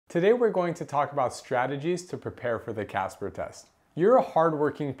Today we're going to talk about strategies to prepare for the Casper test. You're a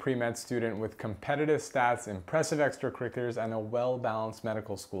hardworking pre-med student with competitive stats, impressive extracurriculars, and a well-balanced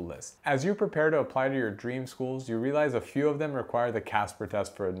medical school list. As you prepare to apply to your dream schools, you realize a few of them require the Casper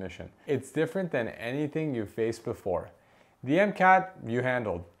test for admission. It's different than anything you've faced before. The MCAT, you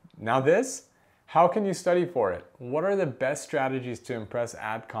handled. Now this? How can you study for it? What are the best strategies to impress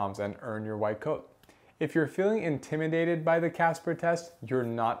adcoms and earn your white coat? If you're feeling intimidated by the Casper test, you're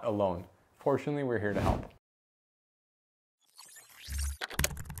not alone. Fortunately, we're here to help.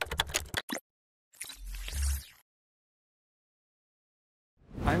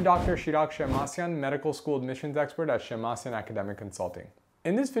 I'm Dr. Chirag Shemmassian, medical school admissions expert at Shemmassian Academic Consulting.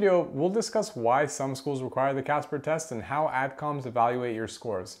 In this video, we'll discuss why some schools require the Casper test and how adcoms evaluate your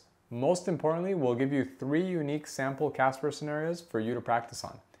scores. Most importantly, we'll give you 3 unique sample Casper scenarios for you to practice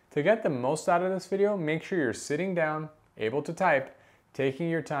on. To get the most out of this video, make sure you're sitting down, able to type, taking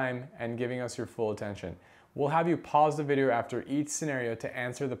your time, and giving us your full attention. We'll have you pause the video after each scenario to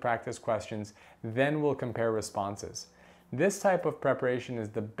answer the practice questions, then we'll compare responses. This type of preparation is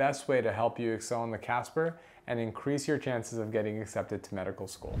the best way to help you excel in the Casper and increase your chances of getting accepted to medical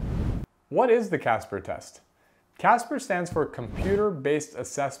school. What is the Casper test? Casper stands for Computer-Based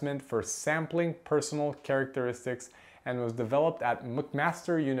Assessment for Sampling Personal Characteristics and was developed at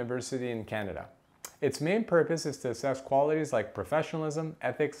McMaster University in Canada. Its main purpose is to assess qualities like professionalism,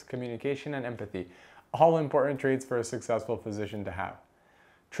 ethics, communication, and empathy, all important traits for a successful physician to have.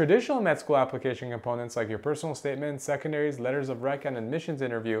 Traditional med school application components like your personal statement, secondaries, letters of rec, and admissions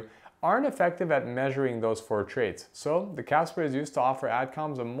interview aren't effective at measuring those 4 traits, so the Casper is used to offer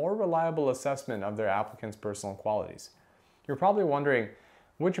adcoms a more reliable assessment of their applicants' personal qualities. You're probably wondering,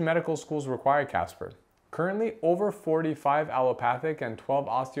 which medical schools require Casper? Currently, over 45 allopathic and 12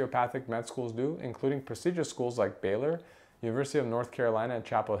 osteopathic med schools do, including prestigious schools like Baylor, University of North Carolina at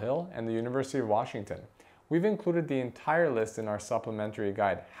Chapel Hill, and the University of Washington. We've included the entire list in our supplementary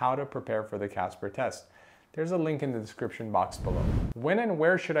guide, How to Prepare for the Casper Test. There's a link in the description box below. When and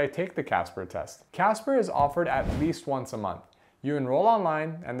where should I take the Casper test? Casper is offered at least once a month. You enroll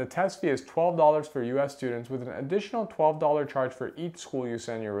online, and the test fee is $12 for US students with an additional $12 charge for each school you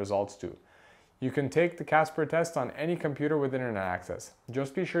send your results to. You can take the Casper test on any computer with internet access.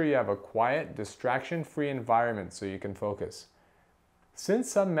 Just be sure you have a quiet, distraction-free environment so you can focus. Since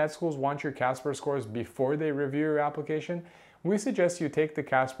some med schools want your Casper scores before they review your application, we suggest you take the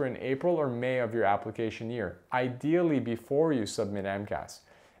Casper in April or May of your application year, ideally before you submit MCAS.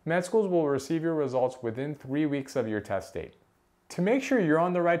 Med schools will receive your results within 3 weeks of your test date. To make sure you're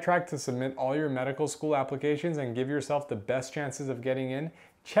on the right track to submit all your medical school applications and give yourself the best chances of getting in,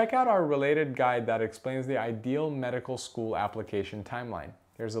 check out our related guide that explains the ideal medical school application timeline.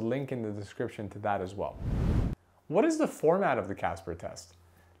 There's a link in the description to that as well. What is the format of the Casper test?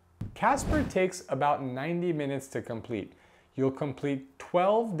 Casper takes about 90 minutes to complete. You'll complete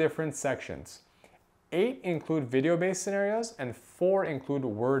 12 different sections. 8 include video-based scenarios and 4 include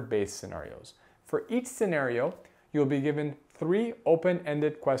word-based scenarios. For each scenario, you'll be given 3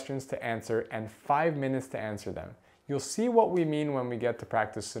 open-ended questions to answer and 5 minutes to answer them. You'll see what we mean when we get to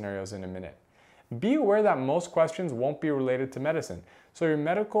practice scenarios in a minute. Be aware that most questions won't be related to medicine, so your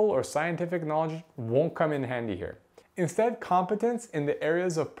medical or scientific knowledge won't come in handy here. Instead, competence in the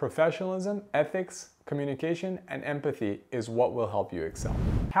areas of professionalism, ethics, communication, and empathy is what will help you excel.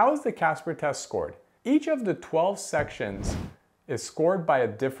 How is the Casper test scored? Each of the 12 sections is scored by a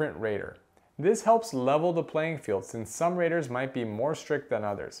different rater. This helps level the playing field since some raters might be more strict than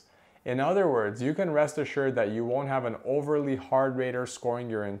others. In other words, you can rest assured that you won't have an overly hard rater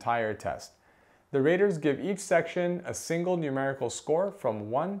scoring your entire test. The raters give each section a single numerical score from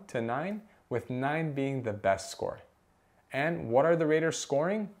 1 to 9, with 9 being the best score. And what are the raters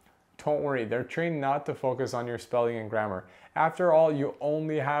scoring? Don't worry, they're trained not to focus on your spelling and grammar. After all, you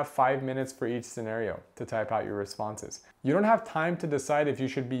only have 5 minutes for each scenario to type out your responses. You don't have time to decide if you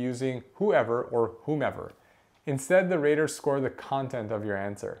should be using whoever or whomever. Instead, the raters score the content of your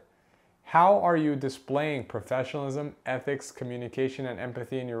answer. How are you displaying professionalism, ethics, communication, and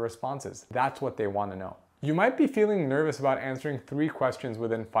empathy in your responses? That's what they want to know. You might be feeling nervous about answering 3 questions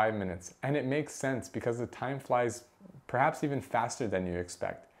within 5 minutes, and it makes sense because the time flies perhaps even faster than you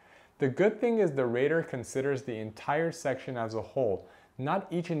expect. The good thing is the rater considers the entire section as a whole, not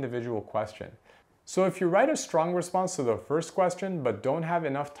each individual question. So if you write a strong response to the first question but don't have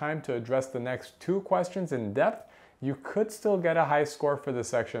enough time to address the next 2 questions in depth, you could still get a high score for the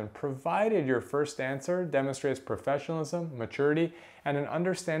section, provided your first answer demonstrates professionalism, maturity, and an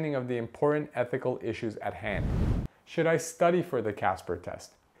understanding of the important ethical issues at hand. Should I study for the Casper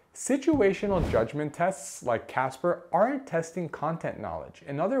test? Situational judgment tests like Casper aren't testing content knowledge.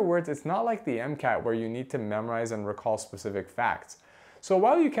 In other words, it's not like the MCAT where you need to memorize and recall specific facts. So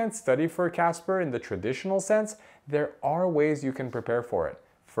while you can't study for Casper in the traditional sense, there are ways you can prepare for it.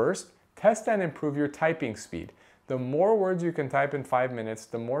 First, test and improve your typing speed. The more words you can type in 5 minutes,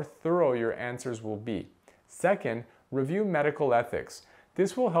 the more thorough your answers will be. Second, review medical ethics.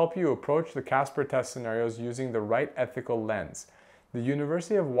 This will help you approach the Casper test scenarios using the right ethical lens. The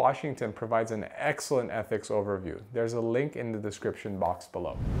University of Washington provides an excellent ethics overview. There's a link in the description box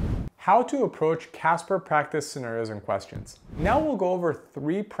below. How to approach Casper practice scenarios and questions. Now we'll go over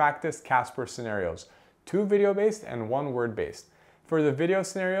 3 practice Casper scenarios, 2 video-based and 1 word-based. For the video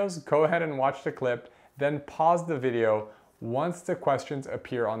scenarios, go ahead and watch the clip, then pause the video once the questions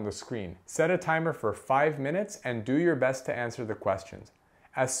appear on the screen. Set a timer for 5 minutes and do your best to answer the questions.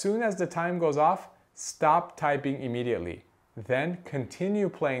 As soon as the time goes off, stop typing immediately. Then continue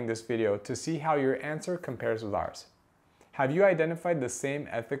playing this video to see how your answer compares with ours. Have you identified the same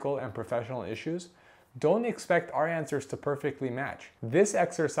ethical and professional issues? Don't expect our answers to perfectly match. This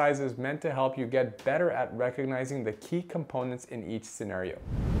exercise is meant to help you get better at recognizing the key components in each scenario.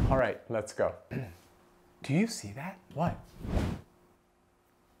 All right, let's go. Do you see that? What?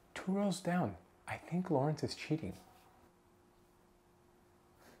 2 rows down. I think Lawrence is cheating.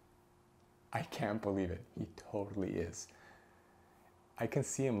 I can't believe it. He totally is. I can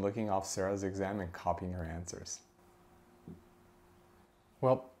see him looking off Sarah's exam and copying her answers.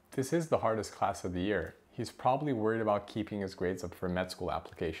 Well, this is the hardest class of the year. He's probably worried about keeping his grades up for med school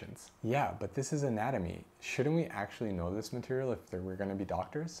applications. Yeah, but this is anatomy. Shouldn't we actually know this material if we're going to be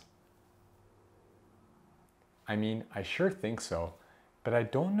doctors? I mean, I sure think so, but I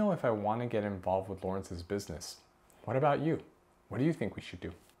don't know if I want to get involved with Lawrence's business. What about you? What do you think we should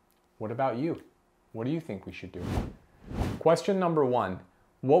do? What about you? What do you think we should do? Question number 1,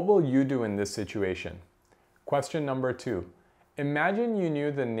 what will you do in this situation? Question number 2, imagine you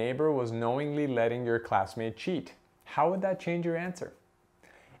knew the neighbor was knowingly letting your classmate cheat. How would that change your answer?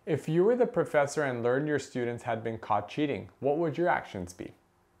 If you were the professor and learned your students had been caught cheating, what would your actions be?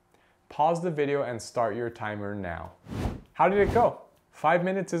 Pause the video and start your timer now. How did it go? 5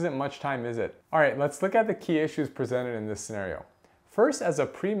 minutes isn't much time, is it? All right, let's look at the key issues presented in this scenario. First, as a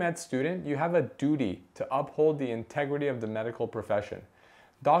pre-med student, you have a duty to uphold the integrity of the medical profession.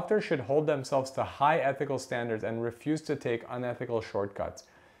 Doctors should hold themselves to high ethical standards and refuse to take unethical shortcuts.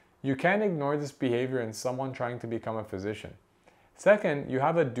 You can't ignore this behavior in someone trying to become a physician. Second, you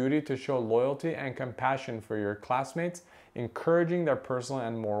have a duty to show loyalty and compassion for your classmates, encouraging their personal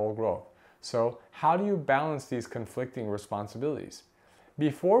and moral growth. So, how do you balance these conflicting responsibilities?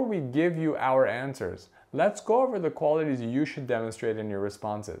 Before we give you our answers, let's go over the qualities you should demonstrate in your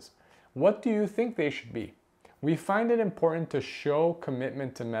responses. What do you think they should be? We find it important to show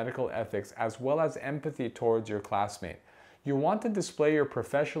commitment to medical ethics as well as empathy towards your classmate. You want to display your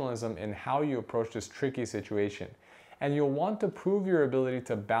professionalism in how you approach this tricky situation, and you'll want to prove your ability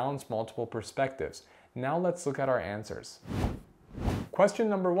to balance multiple perspectives. Now let's look at our answers. Question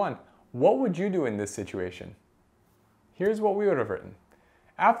number 1, what would you do in this situation? Here's what we would have written.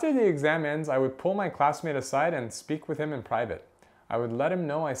 After the exam ends, I would pull my classmate aside and speak with him in private. I would let him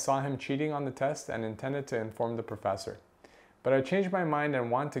know I saw him cheating on the test and intended to inform the professor. But I changed my mind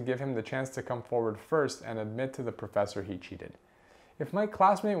and want to give him the chance to come forward first and admit to the professor he cheated. If my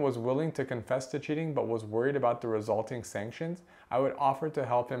classmate was willing to confess to cheating but was worried about the resulting sanctions, I would offer to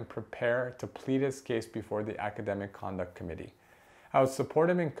help him prepare to plead his case before the Academic Conduct Committee. I would support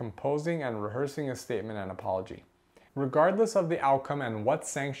him in composing and rehearsing a statement and apology. Regardless of the outcome and what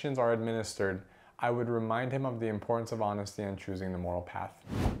sanctions are administered, I would remind him of the importance of honesty and choosing the moral path.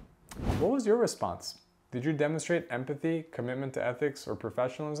 What was your response? Did you demonstrate empathy, commitment to ethics, or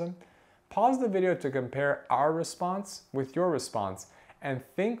professionalism? Pause the video to compare our response with your response and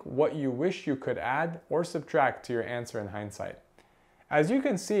think what you wish you could add or subtract to your answer in hindsight. As you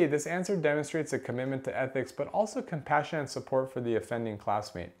can see, this answer demonstrates a commitment to ethics but also compassion and support for the offending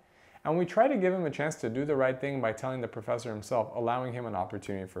classmate. And we try to give him a chance to do the right thing by telling the professor himself, allowing him an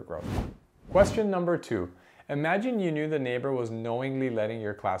opportunity for growth. Question number 2. Imagine you knew the neighbor was knowingly letting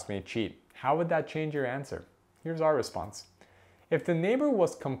your classmate cheat. How would that change your answer? Here's our response. If the neighbor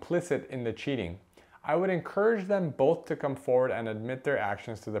was complicit in the cheating, I would encourage them both to come forward and admit their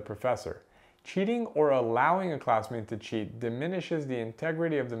actions to the professor. Cheating or allowing a classmate to cheat diminishes the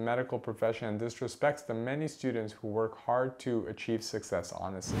integrity of the medical profession and disrespects the many students who work hard to achieve success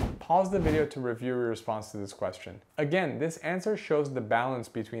honestly. Pause the video to review your response to this question. Again, this answer shows the balance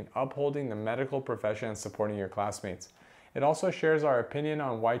between upholding the medical profession and supporting your classmates. It also shares our opinion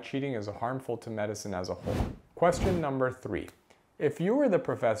on why cheating is harmful to medicine as a whole. Question number 3. If you were the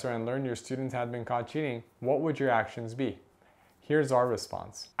professor and learned your students had been caught cheating, what would your actions be? Here's our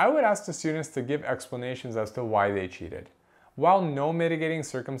response. I would ask the students to give explanations as to why they cheated. While no mitigating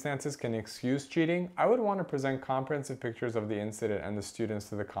circumstances can excuse cheating, I would want to present comprehensive pictures of the incident and the students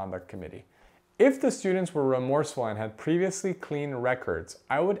to the conduct committee. If the students were remorseful and had previously clean records,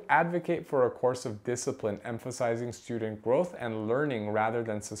 I would advocate for a course of discipline emphasizing student growth and learning rather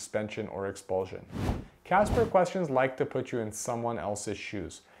than suspension or expulsion. Casper questions like to put you in someone else's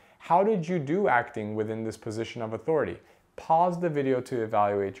shoes. How did you do acting within this position of authority? Pause the video to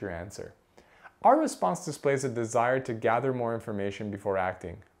evaluate your answer. Our response displays a desire to gather more information before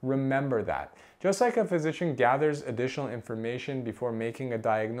acting. Remember that. Just like a physician gathers additional information before making a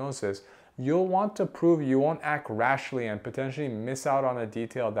diagnosis, you'll want to prove you won't act rashly and potentially miss out on a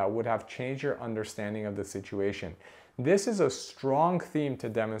detail that would have changed your understanding of the situation. This is a strong theme to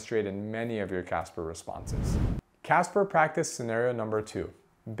demonstrate in many of your Casper responses. Casper practice scenario number 2,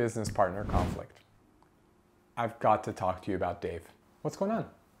 business partner conflict. I've got to talk to you about Dave. What's going on?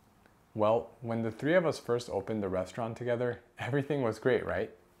 Well, when the three of us first opened the restaurant together, everything was great,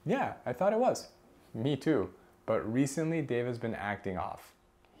 right? Yeah, I thought it was. Me too. But recently, Dave has been acting off.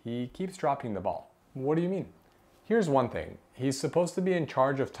 He keeps dropping the ball. What do you mean? Here's one thing. He's supposed to be in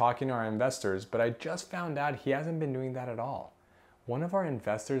charge of talking to our investors, but I just found out he hasn't been doing that at all. One of our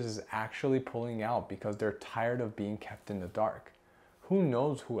investors is actually pulling out because they're tired of being kept in the dark. Who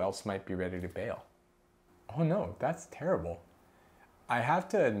knows who else might be ready to bail? Oh no, that's terrible. I have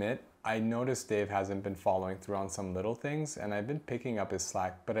to admit, I noticed Dave hasn't been following through on some little things, and I've been picking up his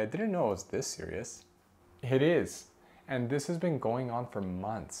slack, but I didn't know it was this serious. It is, and this has been going on for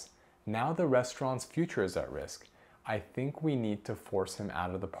months. Now the restaurant's future is at risk. I think we need to force him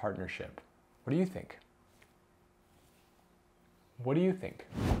out of the partnership. What do you think? What do you think?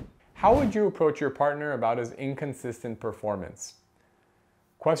 How would you approach your partner about his inconsistent performance?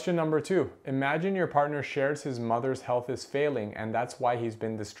 Question number 2. Imagine your partner shares his mother's health is failing and that's why he's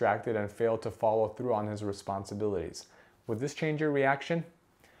been distracted and failed to follow through on his responsibilities. Would this change your reaction?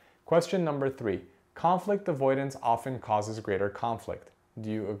 Question number 3. Conflict avoidance often causes greater conflict. Do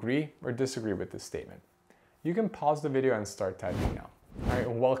you agree or disagree with this statement? You can pause the video and start typing now. All right,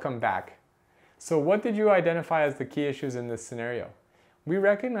 welcome back. So what did you identify as the key issues in this scenario? We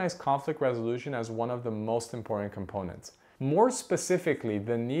recognize conflict resolution as one of the most important components. More specifically,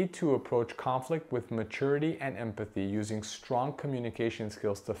 the need to approach conflict with maturity and empathy using strong communication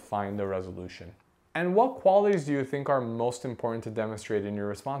skills to find a resolution. And what qualities do you think are most important to demonstrate in your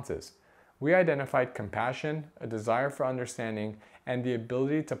responses? We identified compassion, a desire for understanding, and the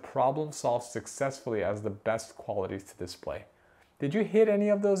ability to problem solve successfully as the best qualities to display. Did you hit any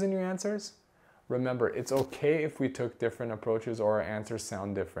of those in your answers? Remember, it's okay if we took different approaches or our answers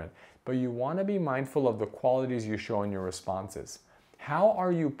sound different, but you want to be mindful of the qualities you show in your responses. How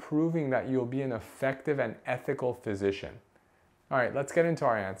are you proving that you'll be an effective and ethical physician? All right, let's get into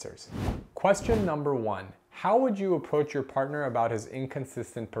our answers. Question number 1. How would you approach your partner about his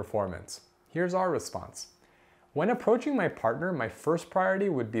inconsistent performance? Here's our response. When approaching my partner, my first priority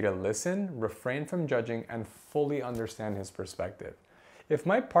would be to listen, refrain from judging, and fully understand his perspective. If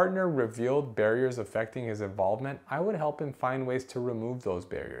my partner revealed barriers affecting his involvement, I would help him find ways to remove those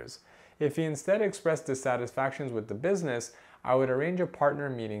barriers. If he instead expressed dissatisfactions with the business, I would arrange a partner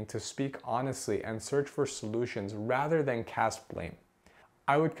meeting to speak honestly and search for solutions rather than cast blame.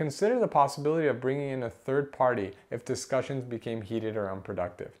 I would consider the possibility of bringing in a third party if discussions became heated or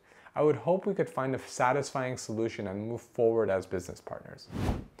unproductive. I would hope we could find a satisfying solution and move forward as business partners.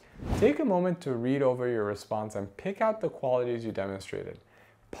 Take a moment to read over your response and pick out the qualities you demonstrated.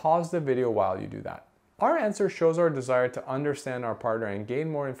 Pause the video while you do that. Our answer shows our desire to understand our partner and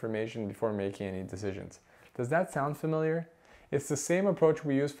gain more information before making any decisions. Does that sound familiar? It's the same approach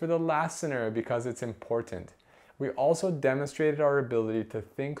we used for the last scenario because it's important. We also demonstrated our ability to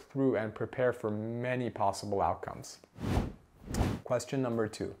think through and prepare for many possible outcomes. Question number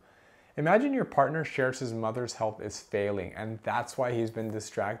 2. Imagine your partner shares his mother's health is failing and that's why he's been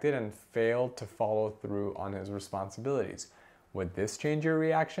distracted and failed to follow through on his responsibilities. Would this change your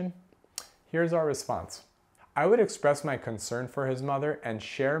reaction? Here's our response. I would express my concern for his mother and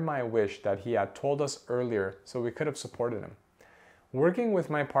share my wish that he had told us earlier so we could have supported him. Working with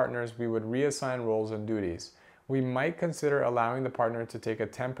my partners, we would reassign roles and duties. We might consider allowing the partner to take a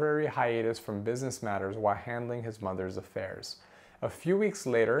temporary hiatus from business matters while handling his mother's affairs. A few weeks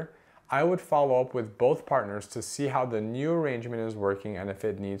later, I would follow up with both partners to see how the new arrangement is working and if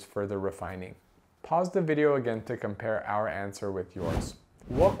it needs further refining. Pause the video again to compare our answer with yours.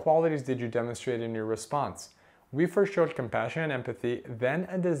 What qualities did you demonstrate in your response? We first showed compassion and empathy, then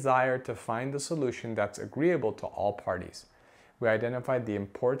a desire to find a solution that's agreeable to all parties. we identified the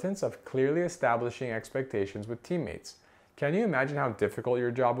importance of clearly establishing expectations with teammates. Can you imagine how difficult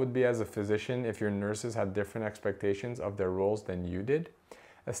your job would be as a physician if your nurses had different expectations of their roles than you did?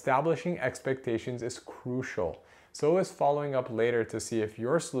 Establishing expectations is crucial. So is following up later to see if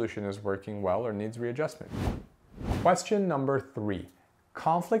your solution is working well or needs readjustment. Question number 3.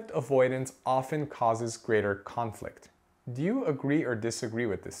 Conflict avoidance often causes greater conflict. Do you agree or disagree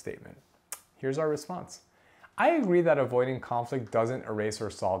with this statement? Here's our response. I agree that avoiding conflict doesn't erase or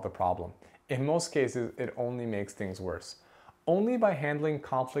solve the problem. In most cases, it only makes things worse. Only by handling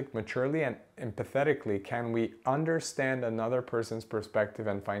conflict maturely and empathetically can we understand another person's perspective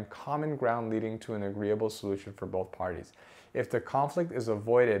and find common ground leading to an agreeable solution for both parties. If the conflict is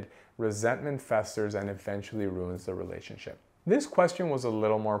avoided, resentment festers and eventually ruins the relationship. This question was a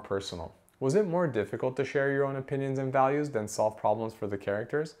little more personal. Was it more difficult to share your own opinions and values than solve problems for the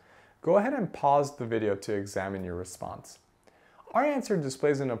characters? Go ahead and pause the video to examine your response. Our answer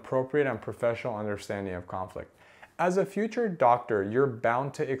displays an appropriate and professional understanding of conflict. As a future doctor, you're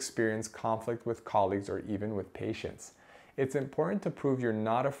bound to experience conflict with colleagues or even with patients. It's important to prove you're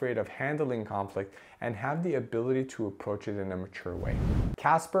not afraid of handling conflict and have the ability to approach it in a mature way.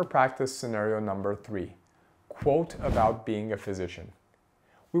 Casper practice scenario number 3. Quote about being a physician.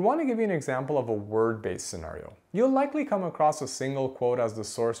 We want to give you an example of a word-based scenario. You'll likely come across a single quote as the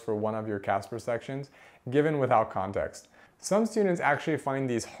source for one of your Casper sections, given without context. Some students actually find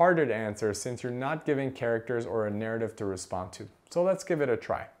these harder to answer since you're not giving characters or a narrative to respond to. So let's give it a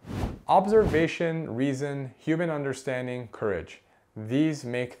try. Observation, reason, human understanding, courage. These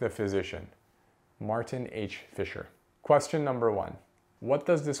make the physician. Martin H. Fisher. Question number 1. What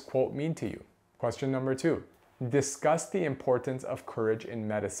does this quote mean to you? Question number 2. Discuss the importance of courage in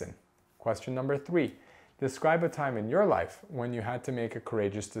medicine. Question number 3. Describe a time in your life when you had to make a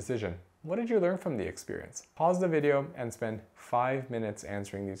courageous decision. What did you learn from the experience? Pause the video and spend 5 minutes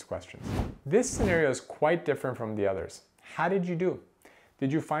answering these questions. This scenario is quite different from the others. How did you do?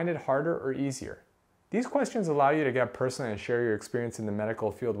 Did you find it harder or easier? These questions allow you to get personal and share your experience in the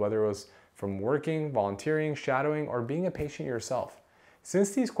medical field, whether it was from working, volunteering, shadowing, or being a patient yourself.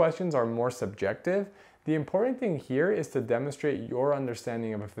 Since these questions are more subjective, the important thing here is to demonstrate your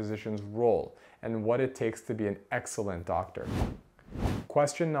understanding of a physician's role and what it takes to be an excellent doctor.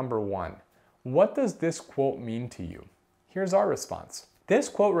 Question number 1. What does this quote mean to you? Here's our response. This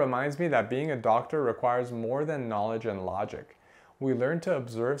quote reminds me that being a doctor requires more than knowledge and logic. We learn to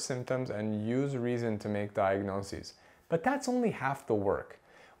observe symptoms and use reason to make diagnoses, but that's only half the work.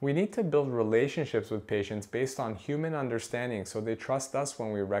 We need to build relationships with patients based on human understanding so they trust us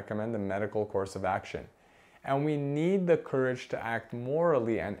when we recommend a medical course of action. And we need the courage to act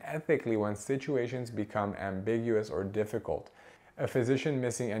morally and ethically when situations become ambiguous or difficult. A physician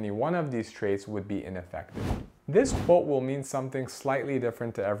missing any one of these traits would be ineffective. This quote will mean something slightly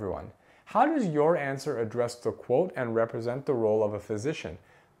different to everyone. How does your answer address the quote and represent the role of a physician?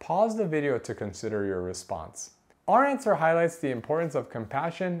 Pause the video to consider your response. Our answer highlights the importance of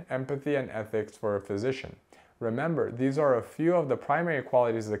compassion, empathy, and ethics for a physician. Remember, these are a few of the primary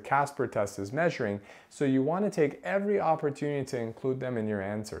qualities the Casper test is measuring, so you want to take every opportunity to include them in your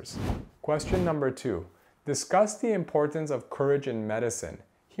answers. Question number 2. Discuss the importance of courage in medicine.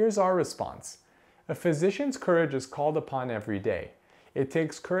 Here's our response. A physician's courage is called upon every day. It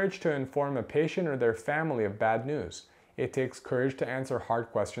takes courage to inform a patient or their family of bad news. It takes courage to answer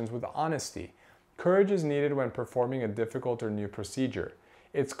hard questions with honesty. Courage is needed when performing a difficult or new procedure.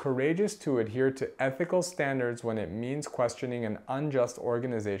 It's courageous to adhere to ethical standards when it means questioning an unjust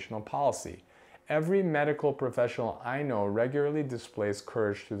organizational policy. Every medical professional I know regularly displays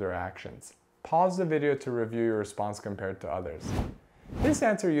courage through their actions. Pause the video to review your response compared to others. This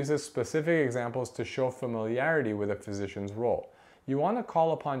answer uses specific examples to show familiarity with a physician's role. You want to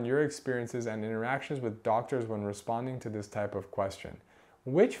call upon your experiences and interactions with doctors when responding to this type of question.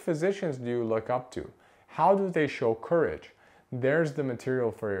 Which physicians do you look up to? How do they show courage? There's the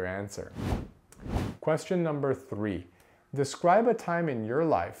material for your answer. Question number 3. Describe a time in your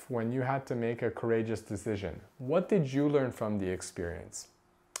life when you had to make a courageous decision. What did you learn from the experience?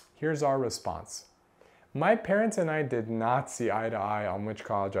 Here's our response. My parents and I did not see eye to eye on which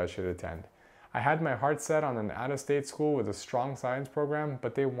college I should attend. I had my heart set on an out-of-state school with a strong science program,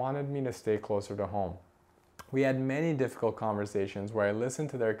 but they wanted me to stay closer to home. We had many difficult conversations where I listened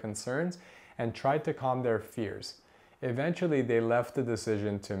to their concerns and tried to calm their fears. Eventually, they left the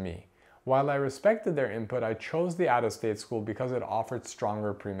decision to me. While I respected their input, I chose the out-of-state school because it offered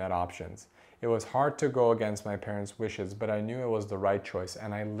stronger pre-med options. It was hard to go against my parents' wishes, but I knew it was the right choice,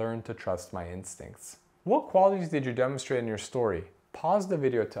 and I learned to trust my instincts. What qualities did you demonstrate in your story? Pause the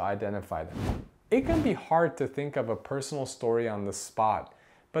video to identify them. It can be hard to think of a personal story on the spot,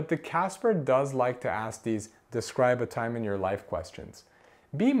 but the Casper does like to ask these describe a time in your life questions.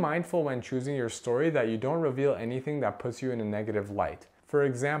 Be mindful when choosing your story that you don't reveal anything that puts you in a negative light. For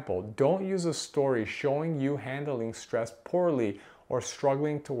example, don't use a story showing you handling stress poorly or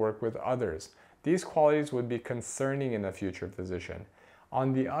struggling to work with others. These qualities would be concerning in a future physician.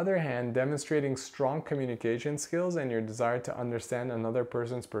 On the other hand, demonstrating strong communication skills and your desire to understand another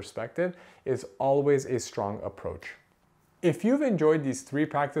person's perspective is always a strong approach. If you've enjoyed these 3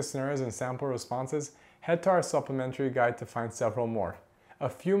 practice scenarios and sample responses, head to our supplementary guide to find several more. A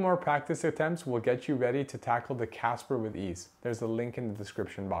few more practice attempts will get you ready to tackle the Casper with ease. There's a link in the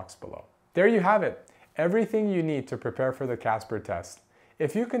description box below. There you have it, everything you need to prepare for the Casper test.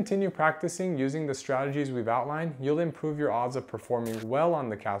 If you continue practicing using the strategies we've outlined, you'll improve your odds of performing well on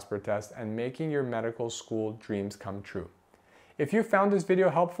the Casper test and making your medical school dreams come true. If you found this video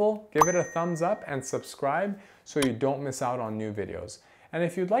helpful, give it a thumbs up and subscribe so you don't miss out on new videos. And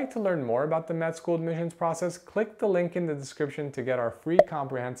if you'd like to learn more about the med school admissions process, click the link in the description to get our free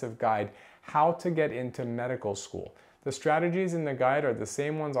comprehensive guide, How to Get Into Medical School. The strategies in the guide are the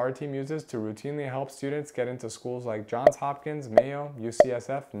same ones our team uses to routinely help students get into schools like Johns Hopkins, Mayo,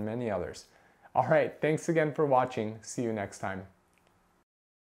 UCSF, and many others. All right, thanks again for watching. See you next time.